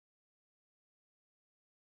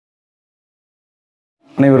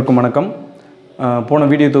அனைவருக்கும் வணக்கம். போன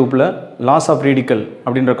வீடியோ தொகுப்பில் லாஸ் ஆஃப் ரேடிக்கல்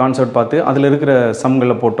அப்படின்ற கான்செப்ட் பார்த்து அதில் இருக்கிற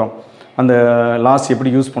சம்களை போட்டோம். அந்த லாஸ் எப்படி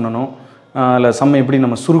யூஸ் பண்ணணும், அதில் சம் எப்படி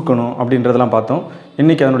நம்ம சுருக்கணும் அப்படின்றதெல்லாம் பார்த்தோம்.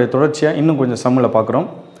 இன்றைக்கி அதனுடைய தொடர்ச்சியாக இன்னும் கொஞ்சம் சம்மில் பார்க்குறோம்.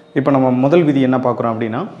 இப்போ நம்ம முதல் விதி என்ன பார்க்குறோம்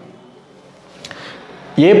அப்படின்னா,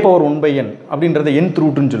 a⁴n அப்படின்றத nth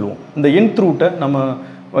ரூட்டுன்னு சொல்லுவோம். இந்த nth ரூட்டை நம்ம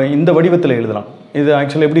இந்த வடிவத்தில் எழுதலாம். இது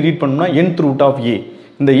ஆக்சுவலாக எப்படி ரீட் பண்ணோம்னா nth ரூட் ஆஃப் a.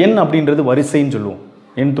 இந்த n அப்படின்றது வரிசைன்னு சொல்லுவோம்.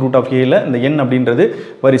 nth ரூட் ஆஃப் ஏல இந்த n அப்படின்றது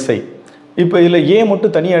வரிசை. இப்போ இதில் a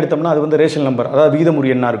மட்டும் தனியாக எடுத்தோம்னா அது வந்து ரேஷனல் நம்பர், அதாவது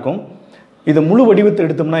விகிதமுறு எண்ணாக இருக்கும். இது முழு வடிவத்தை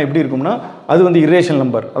எடுத்தோம்னா எப்படி இருக்கும்னா அது வந்து இரேஷனல்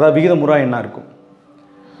நம்பர், அதாவது விகிதமுறா எண்ணாக இருக்கும்.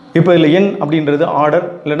 இப்போ இதில் n அப்படின்றது ஆர்டர்,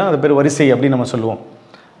 இல்லைன்னா அது பேர் வரிசை அப்படின்னு நம்ம சொல்லுவோம்.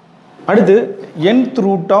 அடுத்து nth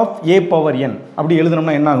ரூட் ஆஃப் a⁴n அப்படி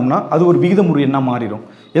எழுதினோம்னா என்ன ஆகும்னா அது ஒரு விகிதமுறு எண்ணாக மாறிடும்.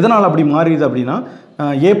 எதனால் அப்படி மாறிடுது அப்படின்னா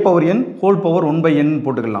a⁴n ⁴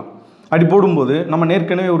 போட்டுக்கலாம். அப்படி போடும்போது நம்ம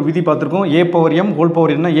ஏற்கனவே ஒரு விதி பார்த்துருக்கோம். a⁴m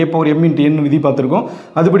 ⁴n a⁴m × n விதி பார்த்துருக்கோம்.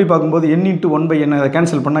 அதுபடி பார்க்கும்போது n × 1/n அதை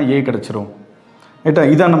கேன்சல் பண்ணால் a கிடச்சிரும். ரைட்டா?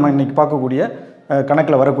 இதான் நம்ம இன்றைக்கி பார்க்கக்கூடிய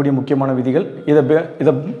கணக்கில் வரக்கூடிய முக்கியமான விதிகள்.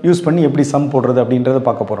 இதை யூஸ் பண்ணி எப்படி சம் போடுறது அப்படின்றத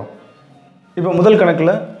பார்க்க போகிறோம். இப்போ முதல்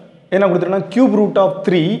கணக்கில் என்ன கொடுத்துருன்னா கியூப் ரூட் ஆஃப்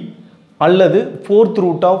 3 அல்லது 4th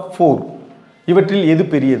ரூட் ஆஃப் 4 இவற்றில் எது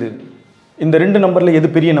பெரியது, இந்த ரெண்டு நம்பரில் எது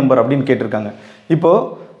பெரிய நம்பர் அப்படின்னு கேட்டிருக்காங்க.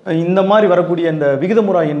 இப்போது இந்த மாதிரி வரக்கூடிய இந்த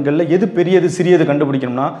விகிதமுறா எண்களில் எது பெரியது சிறியது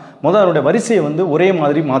கண்டுபிடிக்கணும்னா முதல் அதனுடைய வரிசையை வந்து ஒரே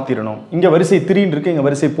மாதிரி மாற்றிடணும். இங்கே வரிசை 3 இருக்குது, இங்கே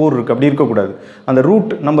வரிசை 4 இருக்குது. அப்படி இருக்கக்கூடாது. அந்த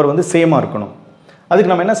ரூட் நம்பர் வந்து சேமாக இருக்கணும்.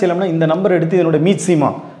 அதுக்கு நம்ம என்ன செய்யலாம்னா இந்த நம்பர் எடுத்து இதனுடைய மீட்சிமா,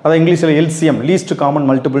 அதாவது இங்கிலீஷில் LCM லீஸ்ட் காமன்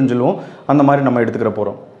மல்டிபிள்னு சொல்லுவோம், அந்த மாதிரி நம்ம எடுத்துக்கிற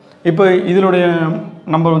போகிறோம். இப்போ இதனுடைய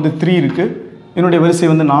நம்பர் வந்து 3 இருக்குது, இதனுடைய வரிசை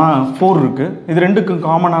வந்து 4 இருக்குது. இது ரெண்டுக்கும்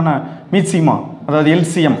காமனான மீட்சிமா, அதாவது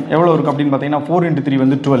LCM எவ்வளோ இருக்குது அப்படின்னு பார்த்தீங்கன்னா 4 × 3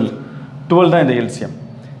 வந்து 12 தான் இந்த LCM.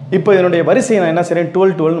 இப்போ இதனுடைய வரிசையை நான் என்ன செய்கிறேன்,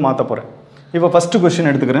 12 மாற்ற போகிறேன். இப்போ ஃபஸ்ட்டு கொஸ்டின்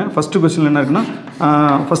எடுத்துக்கிறேன். ஃபஸ்ட்டு கொஸ்டின் என்ன இருக்குன்னா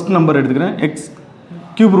ஃபஸ்ட் நம்பர் எடுத்துக்கிறேன்.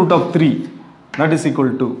 Cube root of 3 that is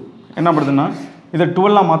equal to என்ன பண்ணுதுன்னா இதை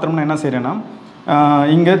 12 மாத்திரம்னா என்ன செய்கிறேன்னா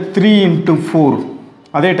இங்கே 3 × 4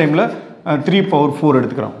 அதே டைமில் 3⁴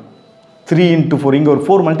 எடுத்துக்கிறோம். 3 × 4 இங்கே ஒரு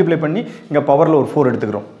 4 மல்டிப்ளை பண்ணி இங்கே பவரில் ஒரு 4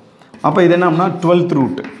 எடுத்துக்கிறோம். அப்போ இது என்னன்னா 12th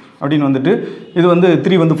ரூட் அப்படின்னு வந்துட்டு இது வந்து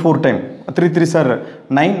 3 வந்து 4 time, 3 3s are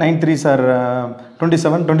 9, 9 3s are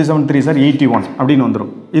 27, 27 3s are 81 அப்படின்னு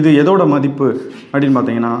வந்துடும். இது எதோட மதிப்பு அப்படின்னு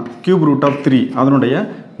பார்த்தீங்கன்னா கியூப் ரூட் ஆஃப் 3 அதனுடைய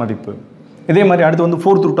மதிப்பு. இதே மாதிரி அடுத்து வந்து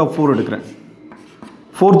 4th ரூட் ஆஃப் 4 எடுக்கிறேன்.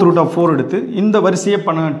 4th ரூட் ஆஃப் 4 எடுத்து இந்த வரிசையை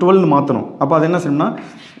 12 மாற்றணும். அப்போ அது என்ன செய்யணும்னா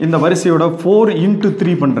இந்த வரிசையோட 4 ×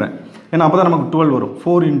 3 பண்ணுறேன். ஏன்னா அப்போ தான் நமக்கு 12 வரும்.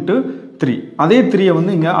 4 × 3 அதே 3யை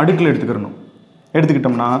வந்து இங்கே அடுக்கில்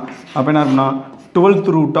எடுத்துக்கிட்டோம்னா அப்போ என்ன இருக்குன்னா 12th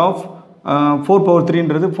ரூட் ஆஃப்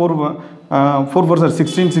 4⁴3ன்றது 4 4 4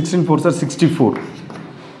 16, 16 4 64.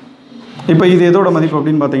 இப்போ இது எதோட மதிப்பு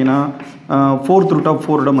அப்படின்னு பார்த்தீங்கன்னா 4th ரூட் ஆஃப்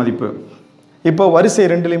 4ஓட மதிப்பு. இப்போ வரிசை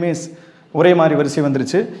ரெண்டுலேயுமே ஒரே மாதிரி வரிசை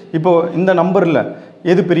வந்துருச்சு. இப்போது இந்த நம்பரில்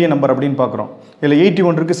எது பெரிய நம்பர் அப்படின்னு பார்க்குறோம். இதில்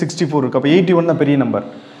 81 இருக்குது, 64 இருக்குது. அப்போ 81 தான் பெரிய நம்பர்.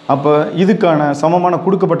 அப்போ இதுக்கான சமமான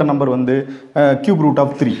கொடுக்கப்பட்ட நம்பர் வந்து கியூப் ரூட்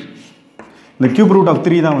ஆஃப் 3. இந்த கியூப் ரூட் ஆஃப்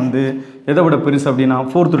 3 தான் வந்து எதை விட பெருசு அப்படின்னா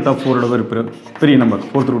 4th ரூட் ஆஃப் 4ஓட பெரிய நம்பர்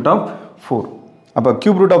 4th ரூட் ஆஃப் 4. அப்போ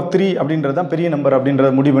கியூப் ரூட் ஆஃப் 3 அப்படின்றது தான் பெரிய நம்பர் அப்படின்றத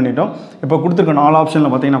முடிவு பண்ணிட்டோம். இப்போ கொடுத்துருக்க 4 ஆப்ஷனில்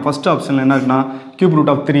பார்த்தீங்கன்னா ஃபஸ்ட் ஆப்ஷனில் என்ன இருக்குன்னா கியூப்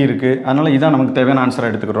ரூட் ஆஃப் 3 இருக்குது. அதனால் இதான் நமக்கு தேவையான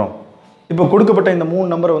ஆன்சராக எடுத்துக்கிறோம். இப்போ கொடுக்கப்பட்ட இந்த 3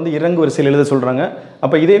 நம்பரை வந்து இறங்கு வரிசையில் எழுத சொல்கிறாங்க.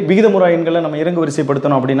 அப்போ இதே விகிதமுறா எண்களை நம்ம இறங்கு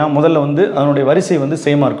வரிசைப்படுத்தணும் அப்படின்னா முதல்ல வந்து அதனுடைய வரிசை வந்து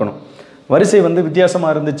சேமாக இருக்கணும். வரிசை வந்து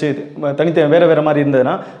வித்தியாசமாக இருந்துச்சு, வேறு மாதிரி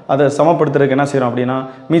இருந்ததுன்னா அதை சமப்படுத்துறதுக்கு என்ன செய்கிறோம் அப்படின்னா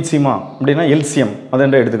மீட்சிமா அப்படின்னா LCM அதை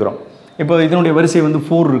எடுத்துக்கிறோம். இப்போ இதனுடைய வரிசை வந்து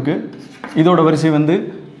 4 இருக்குது, இதோட வரிசை வந்து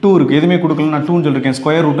 2 இருக்குது. எதுவுமே கொடுக்கல, நான் 2ன்னு சொல்லியிருக்கேன்.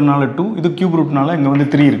 ஸ்கொயர் ரூட்னால 2, இது கியூப் ரூட்னால இங்கே வந்து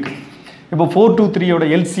 3 இருக்குது. இப்போ 4 to 3யோட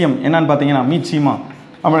LCM என்னன்னு பார்த்தீங்கன்னா மீட்சிமா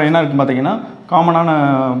அப்புறம் என்ன இருக்குன்னு பார்த்தீங்கன்னா காமனான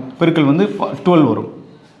பெருக்கல் வந்து 12 வரும்.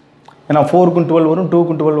 ஏன்னா 4க்கும் 12 வரும்,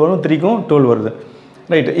 2க்கும் 12 வரும், 3க்கும் 12 வருது.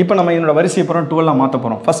 ரைட்டு. இப்போ நம்ம என்னோடய வரிசையை அப்புறம் 12 மாற்ற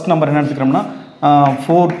போகிறோம். ஃபஸ்ட் நம்பர் என்ன எடுத்துக்கிறோம்னா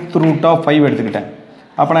 4th ரூட் ஆஃப் 5 எடுத்துக்கிட்டேன்.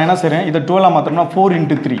 அப்போ நான் என்ன செய்கிறேன், இதை 12 மாற்றோம்னா 4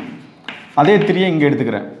 × 3 அதே 3யை இங்கே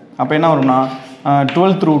எடுத்துக்கிறேன். அப்போ என்ன வரும்னா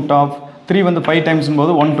 12th ரூட் ஆஃப் 3 வந்து 5 டைம்ஸ்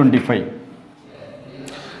போது 125.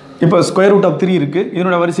 இப்போ ஸ்கொயர் ரூட் ஆஃப் 3 இருக்குது,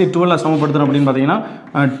 இதனோட வரிசையை 12 சமப்படுத்துகிறோம் அப்படின்னு பார்த்தீங்கன்னா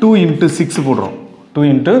 2 × 6 போடுறோம். 2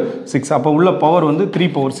 × 6 அப்போ உள்ள பவர் வந்து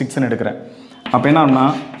 3⁴6ன்னு எடுக்கிறேன். அப்போ என்ன ஆகும்னா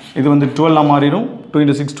இது வந்து 12 மாறிடும். 2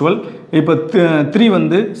 × 6 12. இப்போ 3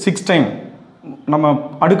 வந்து 6 டைம் நம்ம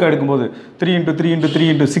அடுக்க எடுக்கும்போது 3 × 3 × 3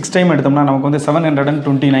 × 6 டைம் எடுத்தோம்னா நமக்கு வந்து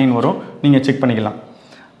 729 வரும். நீங்கள் செக் பண்ணிக்கலாம்.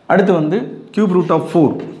 அடுத்து வந்து கியூப் ரூட் ஆஃப்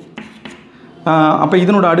 4. அப்போ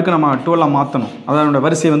இதனோட அடுக்கு நம்ம 12 மாற்றணும். அதனோட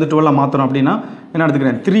வரிசையை வந்து 12 மாற்றணும் அப்படின்னா என்ன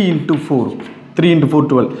எடுத்துக்கிறேன் 3 × 4 3 × 4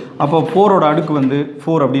 12. அப்போ 4ஓட அடுக்கு வந்து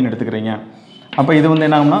 4 அப்படின்னு எடுத்துக்கிறீங்க. அப்போ இது வந்து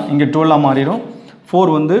என்ன ஆகும்னா இங்கே 12 மாறிடும்.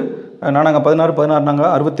 4 வந்து நாங்கள் 16 16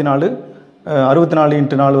 நாங்கள் 64 64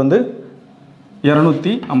 × 4 வந்து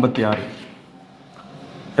 256.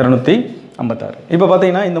 256. இப்போ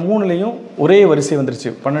பார்த்தீங்கன்னா இந்த மூணுலேயும் ஒரே வரிசை வந்துருச்சு.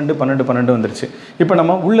 12 12 12 வந்துருச்சு. இப்போ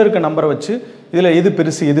நம்ம உள்ளே இருக்க நம்பரை வச்சு இதில் எது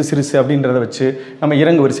பெருசு எது சிறுசு அப்படின்றத வச்சு நம்ம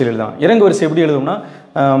இறங்கு வரிசையில் எழுதலாம். இறங்கு வரிசை எப்படி எழுதும்னா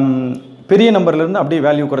பெரிய நம்பர்லேருந்து அப்படியே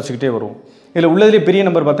வேல்யூ குறைச்சிக்கிட்டே வரும். இதில் உள்ளதுலேயே பெரிய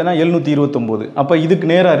நம்பர் பார்த்தீங்கன்னா 729. அப்போ இதுக்கு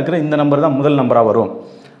நேராக இருக்கிற இந்த நம்பர் தான் முதல் நம்பராக வரும்.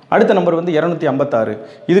 அடுத்த நம்பர் வந்து 256.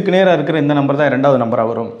 இதுக்கு நேராக இருக்கிற இந்த நம்பர் தான் ரெண்டாவது நம்பராக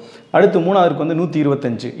வரும். அடுத்து மூணாவதுக்கு வந்து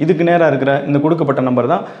 125. இதுக்கு நேராக இருக்கிற இந்த கொடுக்கப்பட்ட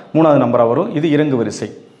நம்பர் தான் மூணாவது நம்பராக வரும். இது இறங்கு வரிசை.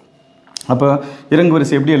 அப்போ இறங்கு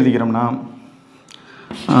வரிசை எப்படி எழுதிக்கிறோம்னா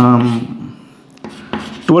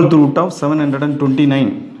 12th root of 729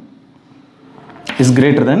 is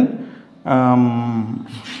greater than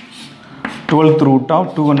 12th root of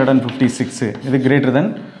 256. இது greater than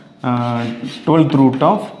 12th root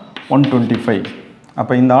of 125.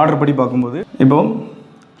 அப்போ இந்த ஆர்டர் படி பார்க்கும்போது இப்போ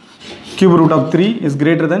cube root of 3 is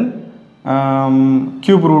greater than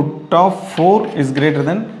cube root of 4 is greater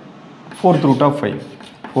than 4th root of 5.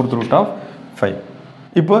 4th root of 5.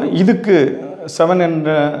 இப்போ இதுக்கு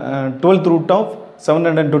 12th root of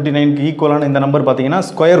 729க்கு ஈக்குவலான இந்த நம்பர் பார்த்தீங்கன்னா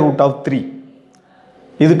ஸ்கொயர் ரூட் ஆஃப் 3.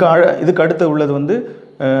 இதுக்கு அடுத்து உள்ளது வந்து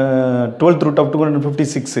 12th root of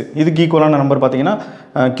 256. இதுக்கு ஈக்குவலான நம்பர் பார்த்தீங்கன்னா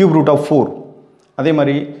cube root of 4. அதே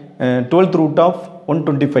மாதிரி 12th root of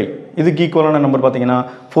 125. இதுக்கு ஈக்குவலான நம்பர் பார்த்தீங்கன்னா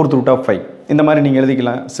 4th root of 5. இந்த மாதிரி நீங்கள்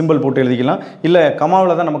எழுதிக்கலாம், சிம்பிள் போட்டு எழுதிக்கலாம். இல்லை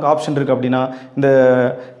கமாவில் தான் நமக்கு ஆப்ஷன் இருக்குது அப்படின்னா இந்த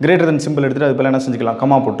கிரேட்டர் தென் சிம்பிள் எடுத்துகிட்டு அது போல் என்ன செஞ்சுக்கலாம்,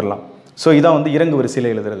 கமா போட்டுடலாம். ஸோ இதான் வந்து இறங்கு வரிசையில்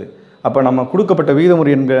எழுதுறது. அப்போ நம்ம கொடுக்கப்பட்ட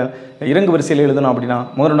விகிதமுறை எண்கள் இறங்கு வரிசையில் எழுதணும் அப்படின்னா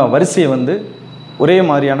முதல்ல வரிசையை வந்து ஒரே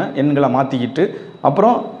மாதிரியான எண்களை மாற்றிக்கிட்டு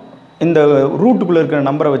அப்புறம் இந்த ரூட்டுக்குள்ளே இருக்கிற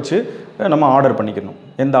நம்பரை வச்சு நம்ம ஆர்டர் பண்ணிக்கணும்.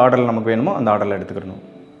 எந்த ஆர்டரில் நமக்கு வேணுமோ அந்த ஆர்டரில் எடுத்துக்கணும்.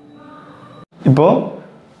 இப்போது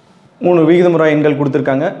 3 விகிதமுறை எண்கள்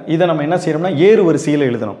கொடுத்துருக்காங்க. இதை நம்ம என்ன செய்யணும்னா ஏறு வரிசையில்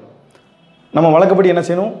எழுதணும். நம்ம வழக்கப்படி என்ன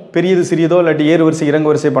செய்யணும், பெரியது சிறியதோ இல்லாட்டி ஏறு வரிசை இறங்கு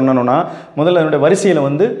வரிசை பண்ணணும்னா முதல்ல அதனுடைய வரிசையில்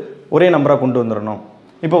வந்து ஒரே நம்பராக கொண்டு வந்துடணும்.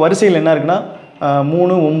 இப்போ வரிசையில் என்ன இருக்குன்னா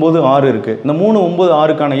 3 9 6 இருக்குது. இந்த 3 9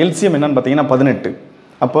 6க்கான எல்சிஎம் என்னன்னு பார்த்தீங்கன்னா 18.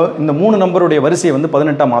 அப்போ இந்த 3 நம்பருடைய வரிசையை வந்து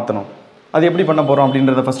 18ஆக மாற்றணும். அது எப்படி பண்ண போகிறோம்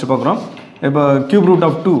அப்படின்றத ஃபஸ்ட்டு பார்க்குறோம். இப்போ cube root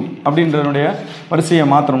of 2 அப்படின்றதுடைய வரிசையை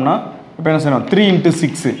மாற்றணும்னா இப்போ என்ன செய்யணும், 3 ×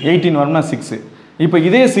 6 18 வரும்னா 6. இப்போ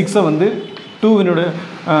இதே 6ஐ வந்து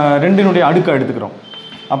 2 அடுக்காக எடுத்துக்கிறோம்.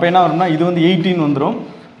 அப்போ என்ன வரும்னா இது வந்து 18 வந்துடும்.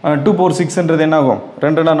 2 power 6ன்றது என்ன ஆகும்,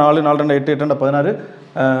 2 4 4 8 8 16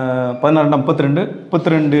 16 32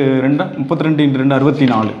 32 32 × 2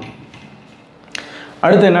 64.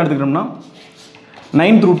 அடுத்து என்ன எடுத்துக்கிறோம்னா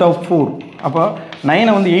 9th root of 4. அப்போ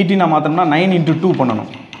 9ஐ வந்து 18ஆக மாற்றணும்னா 9 × 2 பண்ணணும்.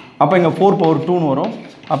 அப்போ இங்கே 4 power 2ன்னு வரும்.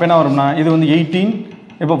 அப்போ என்ன வரும்னா இது வந்து 18.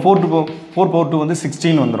 இப்போ 4 power 2 வந்து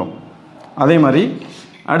 16 வந்துடும். அதே மாதிரி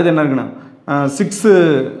அடுத்து என்ன இருக்குன்னா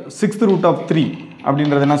 6th root of 3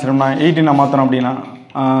 அப்படின்றது என்ன செய்யணும்னா 18ஆக மாற்றணும் அப்படின்னா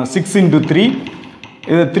 6 × 3.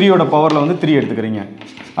 இது 3யோட பவரில் வந்து 3 எடுத்துக்கிறீங்க.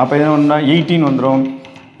 அப்போ என்ன ஒன்றா 18 வந்துடும்.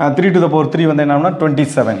 3 to the power 3 வந்து என்னன்னா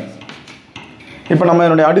 27. இப்போ நம்ம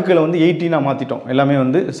என்னுடைய அடுக்கில் வந்து 18ஆக மாற்றிட்டோம். எல்லாமே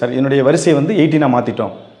வந்து சரி, என்னுடைய வரிசையை வந்து 18ஆக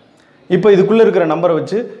மாற்றிட்டோம். இப்போ இதுக்குள்ளே இருக்கிற நம்பரை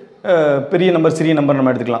வச்சு பெரிய நம்பர் சிறிய நம்பர்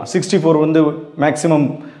நம்ம எடுத்துக்கலாம். 64 வந்து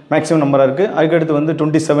மேக்ஸிமம் நம்பராக இருக்குது. அதுக்கடுத்து வந்து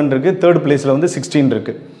 27 இருக்குது. தேர்ட் பிளேஸில் வந்து 16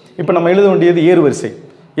 இருக்குது. இப்போ நம்ம எழுத வேண்டியது ஏறு வரிசை.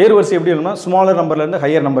 ஏறு வரிசை எப்படி எழுதணும்னா ஸ்மாலர் நம்பர்லேருந்து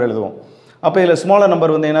ஹையர் நம்பர் எழுதுவோம். அப்போ இதில் ஸ்மாலர்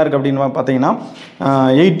நம்பர் வந்து என்ன இருக்குது அப்படின்னு பார்த்தீங்கன்னா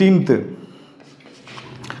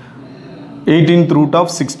 18th root of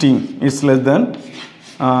 16 is less than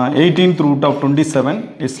 18th root of 27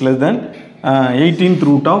 is less than 18th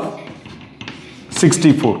root of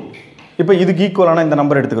 64. இப்போ இதுக்கு ஈக்குவலான இந்த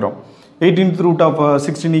நம்பர் எடுத்துக்கிறோம். 18th root of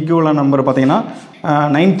 16 ஈக்குவலான நம்பர் பார்த்தீங்கன்னா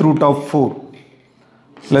 9th root of 4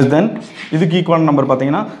 less than இதுக்கு ஈக்குவலான நம்பர்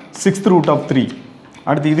பார்த்தீங்கன்னா 6th root of 3.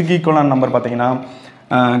 அடுத்து இதுக்கு ஈக்குவலான நம்பர் பார்த்தீங்கன்னா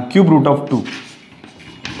cube root of 2.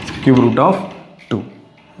 cube root of 2.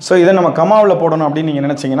 So இதை நம்ம கமாவில் போடணும் அப்படின்னு நீங்கள்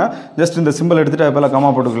நினச்சிங்கன்னா ஜஸ்ட் இந்த சிம்பிள் எடுத்துகிட்டு அது போல் கமா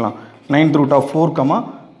போட்டுக்கலாம். 9th root of 4 comma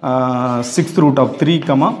 6th root of 3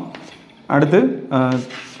 comma அடுத்து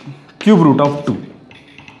cube root of 2.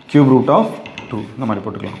 cube root of 2 இந்த மாதிரி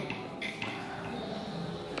போட்டுக்கலாம்.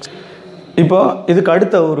 இப்போ இதுக்கு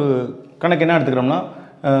அடுத்த ஒரு கணக்கு என்ன எடுத்துக்கிறோம்னா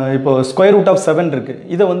இப்போ ஸ்கொயர் ரூட் ஆஃப் 7 இருக்குது.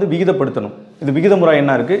 இதை வந்து விகிதப்படுத்தணும். இது விகிதமுறை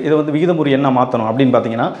என்ன இருக்குது, இதை வந்து விகிதமுறை என்ன மாற்றணும் அப்படின்னு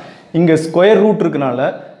பார்த்தீங்கன்னா இங்கே ஸ்கொயர் ரூட் இருக்கனால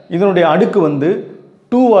இதனுடைய அடுக்கு வந்து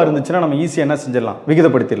 2ஆக இருந்துச்சுன்னா நம்ம ஈஸியாக என்ன செஞ்சிடலாம்,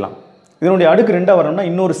 விகிதப்படுத்திடலாம். இதனுடைய அடுக்கு 2ஆக வரணும்னா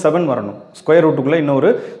இன்னொரு 7 வரணும். ஸ்கொயர் ரூட்டுக்குள்ளே இன்னொரு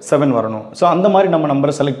 7 வரணும். ஸோ அந்த மாதிரி நம்ம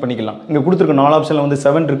நம்பரை செலக்ட் பண்ணிக்கலாம். இங்கே கொடுத்துருக்க 4 ஆப்ஷனில் வந்து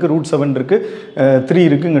 7 இருக்குது, ரூட் 7 இருக்குது, 3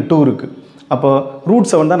 இருக்குது, இங்கே 2 இருக்குது. அப்போ ரூட்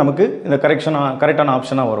 7 தான் நமக்கு இந்த கரெக்டான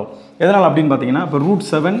ஆப்ஷனாக வரும். எதனால் அப்படின்னு பார்த்தீங்கன்னா இப்போ ரூட்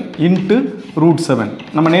 7 இன்ட்டு ரூட் 7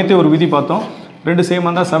 நம்ம நேற்றே ஒரு விதி பார்த்தோம். 2 சேமாக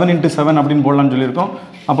இருந்தால் 7 × 7 அப்படின்னு போடலான்னு சொல்லியிருக்கோம்.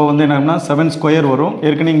 அப்போ வந்து என்னன்னா 7 ஸ்கொயர் வரும்.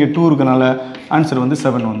 ஏற்கனவே இங்கே 2 இருக்கனால ஆன்சர் வந்து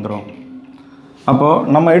 7 வந்துடும். அப்போது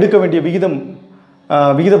நம்ம எடுக்க வேண்டிய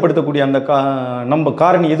விகிதப்படுத்தக்கூடிய அந்த நம்ம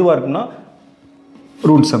காரணி எதுவாக இருக்குன்னா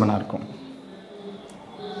 √7 இருக்கும்.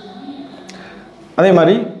 அதே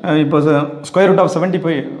மாதிரி இப்போ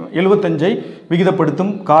 √75 75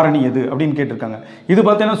 விகிதப்படுத்தும் காரணி எது அப்படின்னு கேட்டிருக்காங்க. இது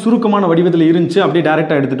பார்த்தீங்கன்னா சுருக்கமான வடிவத்தில் இருந்துச்சு, அப்படியே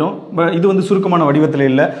டேரெக்டாக எடுத்துட்டோம். இது வந்து சுருக்கமான வடிவத்தில்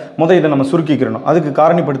இல்லை, இதை நம்ம சுருக்கிக்கிறோம். அதுக்கு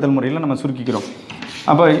காரணிப்படுத்தல் முறையில் நம்ம சுருக்கிக்கிறோம்.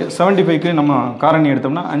 அப்போ 75க்கு நம்ம காரணி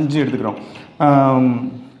எடுத்தோம்னா 5 எடுத்துக்கிறோம்.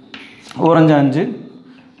 4 5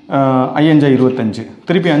 5 25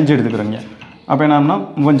 திருப்பி 5 எடுத்துக்கிறோங்க. அப்போ என்னன்னா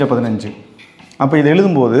 5 15. அப்போ இதை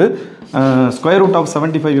எழுதும்போது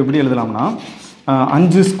 √75 எப்படி எழுதலாம்னா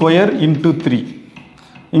 5 ஸ்கொயர் இன்ட்டு 3,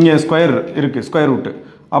 இங்கே ஸ்கொயர் இருக்குது, ஸ்கொயர் ரூட்டு.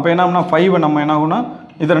 அப்போ என்னன்னா 5 நம்ம என்ன ஆகும்னா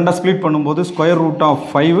இதை ரெண்டாக ஸ்ப்ளிட் பண்ணும்போது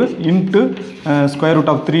 √5 இன்ட்டு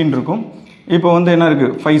 √3 இருக்கும். இப்போ வந்து என்ன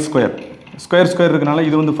இருக்குது 5 ஸ்கொயர் இருக்கனால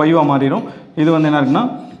இது வந்து 5ஆக மாறிடும். இது வந்து என்ன இருக்குன்னா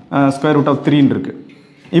 √3 இருக்குது.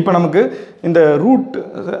 இப்போ நமக்கு இந்த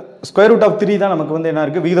 √3 தான் நமக்கு வந்து என்ன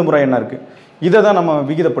இருக்குது விகிதமுறை என்ன இருக்குது, இதை தான் நம்ம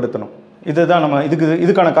விகிதப்படுத்தணும். இதை தான் நம்ம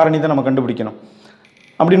இதுக்கான காரணி தான் நம்ம கண்டுபிடிக்கணும்.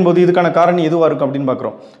 அப்படின்போது இதுக்கான காரணி எதுவாக இருக்கும் அப்படின்னு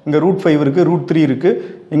பார்க்குறோம். இங்கே √5 இருக்குது, √3 இருக்குது,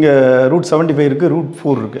 இங்கே √75 இருக்குது,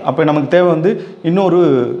 √4 இருக்குது. அப்போ நமக்கு தேவை வந்து இன்னொரு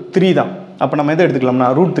 3 தான். அப்போ நம்ம எதை எடுத்துக்கலாம்னா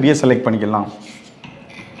 √3 செலக்ட் பண்ணிக்கலாம்.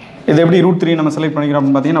 இது எப்படி √3 நம்ம செலக்ட் பண்ணிக்கிறோம்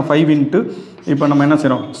அப்படின்னு பார்த்தீங்கன்னா 5 இன்ட்டு இப்போ நம்ம என்ன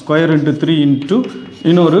செய்கிறோம் ஸ்கொயர் இன்ட்டு 3 இன்ட்டு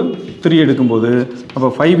இன்னொரு 3 எடுக்கும்போது அப்போ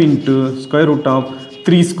 5 இன்ட்டு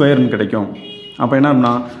 √3² கிடைக்கும். அப்போ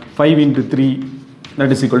என்னன்னா 5 into 3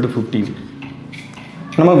 that is equal to 15.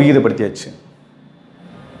 நம்ம விகிதப்படுத்தியாச்சு.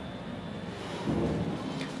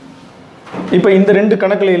 இப்போ இந்த ரெண்டு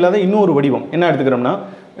கணக்கில் இல்லாத இன்னொரு வடிவம் என்ன எடுத்துக்கிறோம்னா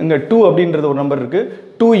இங்கே 2 அப்படின்றது ஒரு நம்பர் இருக்குது.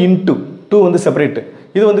 2 இன்ட்டு 2 வந்து செப்பரேட்டு,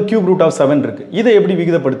 இது வந்து ³ இருக்குது. இதை எப்படி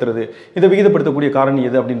விகிதப்படுத்துறது, இதை விகிதப்படுத்தக்கூடிய காரணி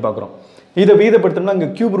எது அப்படின்னு பார்க்குறோம். இதை விகிதப்படுத்தணும்னா இங்கே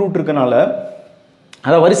 ³ இருக்கனால,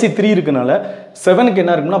 அதாவது வரிசை 3 இருக்கனால 7க்கு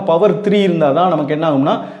என்ன இருக்குன்னா பவர் 3 இருந்தால் தான் நமக்கு என்ன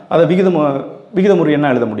ஆகும்னா அதை விகிதமுறை என்ன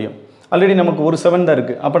எழுத முடியும். ஆல்ரெடி நமக்கு ஒரு 7 தான்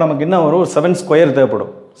இருக்குது. அப்போ நமக்கு என்ன வரும் 7 ஸ்கொயர்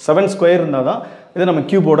தேவைப்படும். 7 ஸ்கொயர் இருந்தால் தான் இதை நம்ம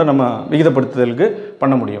க்யூபோட நம்ம விகிதப்படுத்துதலுக்கு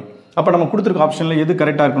பண்ண முடியும். அப்போ நம்ம கொடுத்துருக்க ஆப்ஷனில் எது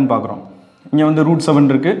கரெக்டாக இருக்குன்னு பார்க்குறோம். இங்கே வந்து √7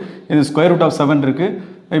 இருக்குது, இது √7 இருக்குது.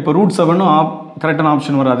 இப்போ √7ம் கரெக்டான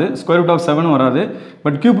ஆப்ஷன் வராது, √7ம் வராது.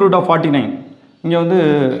 பட் ³ இங்கே வந்து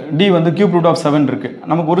டி வந்து ³ இருக்குது.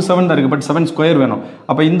 நமக்கு ஒரு 7 தான் இருக்குது, பட் 7 ஸ்கொயர் வேணும்.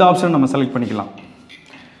 அப்போ இந்த ஆப்ஷன் நம்ம செலக்ட் பண்ணிக்கலாம்.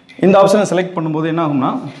 இந்த ஆப்ஷனை செலக்ட் பண்ணும்போது என்ன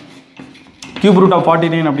ஆகும்னா ³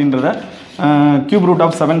 அப்படின்றத ³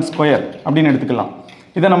 அப்படின்னு எடுத்துக்கலாம்.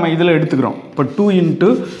 இதை நம்ம இதில் எடுத்துக்கிறோம். இப்போ 2 இன்ட்டு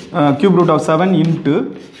 ³ இன்ட்டு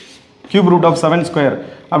 ³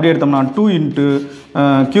 அப்படி எடுத்தோம்னா 2 இன்ட்டு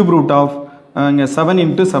இங்கே 7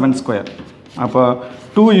 இன்ட்டு 7 ஸ்கொயர். அப்போ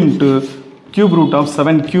 2 இன்ட்டு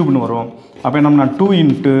 ³ வரும். அப்போ என்னம்னா 2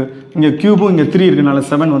 இன்ட்டு இங்கே க்யூபும் இங்கே 3 இருக்கனால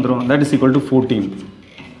 7 வந்துடும். That is equal to 14.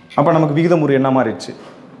 அப்போ நமக்கு விகிதமுறை என்ன மாறிடுச்சு.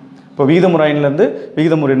 இப்போ விகிதமுறை எண்ணிலேருந்து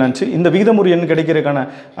விகிதமுறை என்னாச்சு. இந்த விகிதமுறை எண் கிடைக்கிறதுக்கான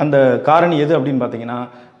அந்த காரணி எது அப்படின்னு பார்த்தீங்கன்னா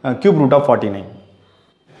 ³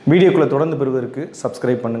 வீடியோக்குள்ளே தொடர்ந்து பெறுவதற்கு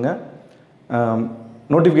சப்ஸ்கிரைப் பண்ணுங்கள்.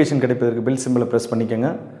 நோட்டிஃபிகேஷன் கிடைப்பதற்கு பெல் சிம்பிளை ப்ரெஸ் பண்ணிக்கோங்க.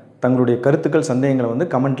 தங்களுடைய கருத்துக்கள் சந்தேகங்களை வந்து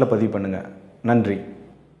கமெண்ட்டில் பதிவு பண்ணுங்கள். நன்றி.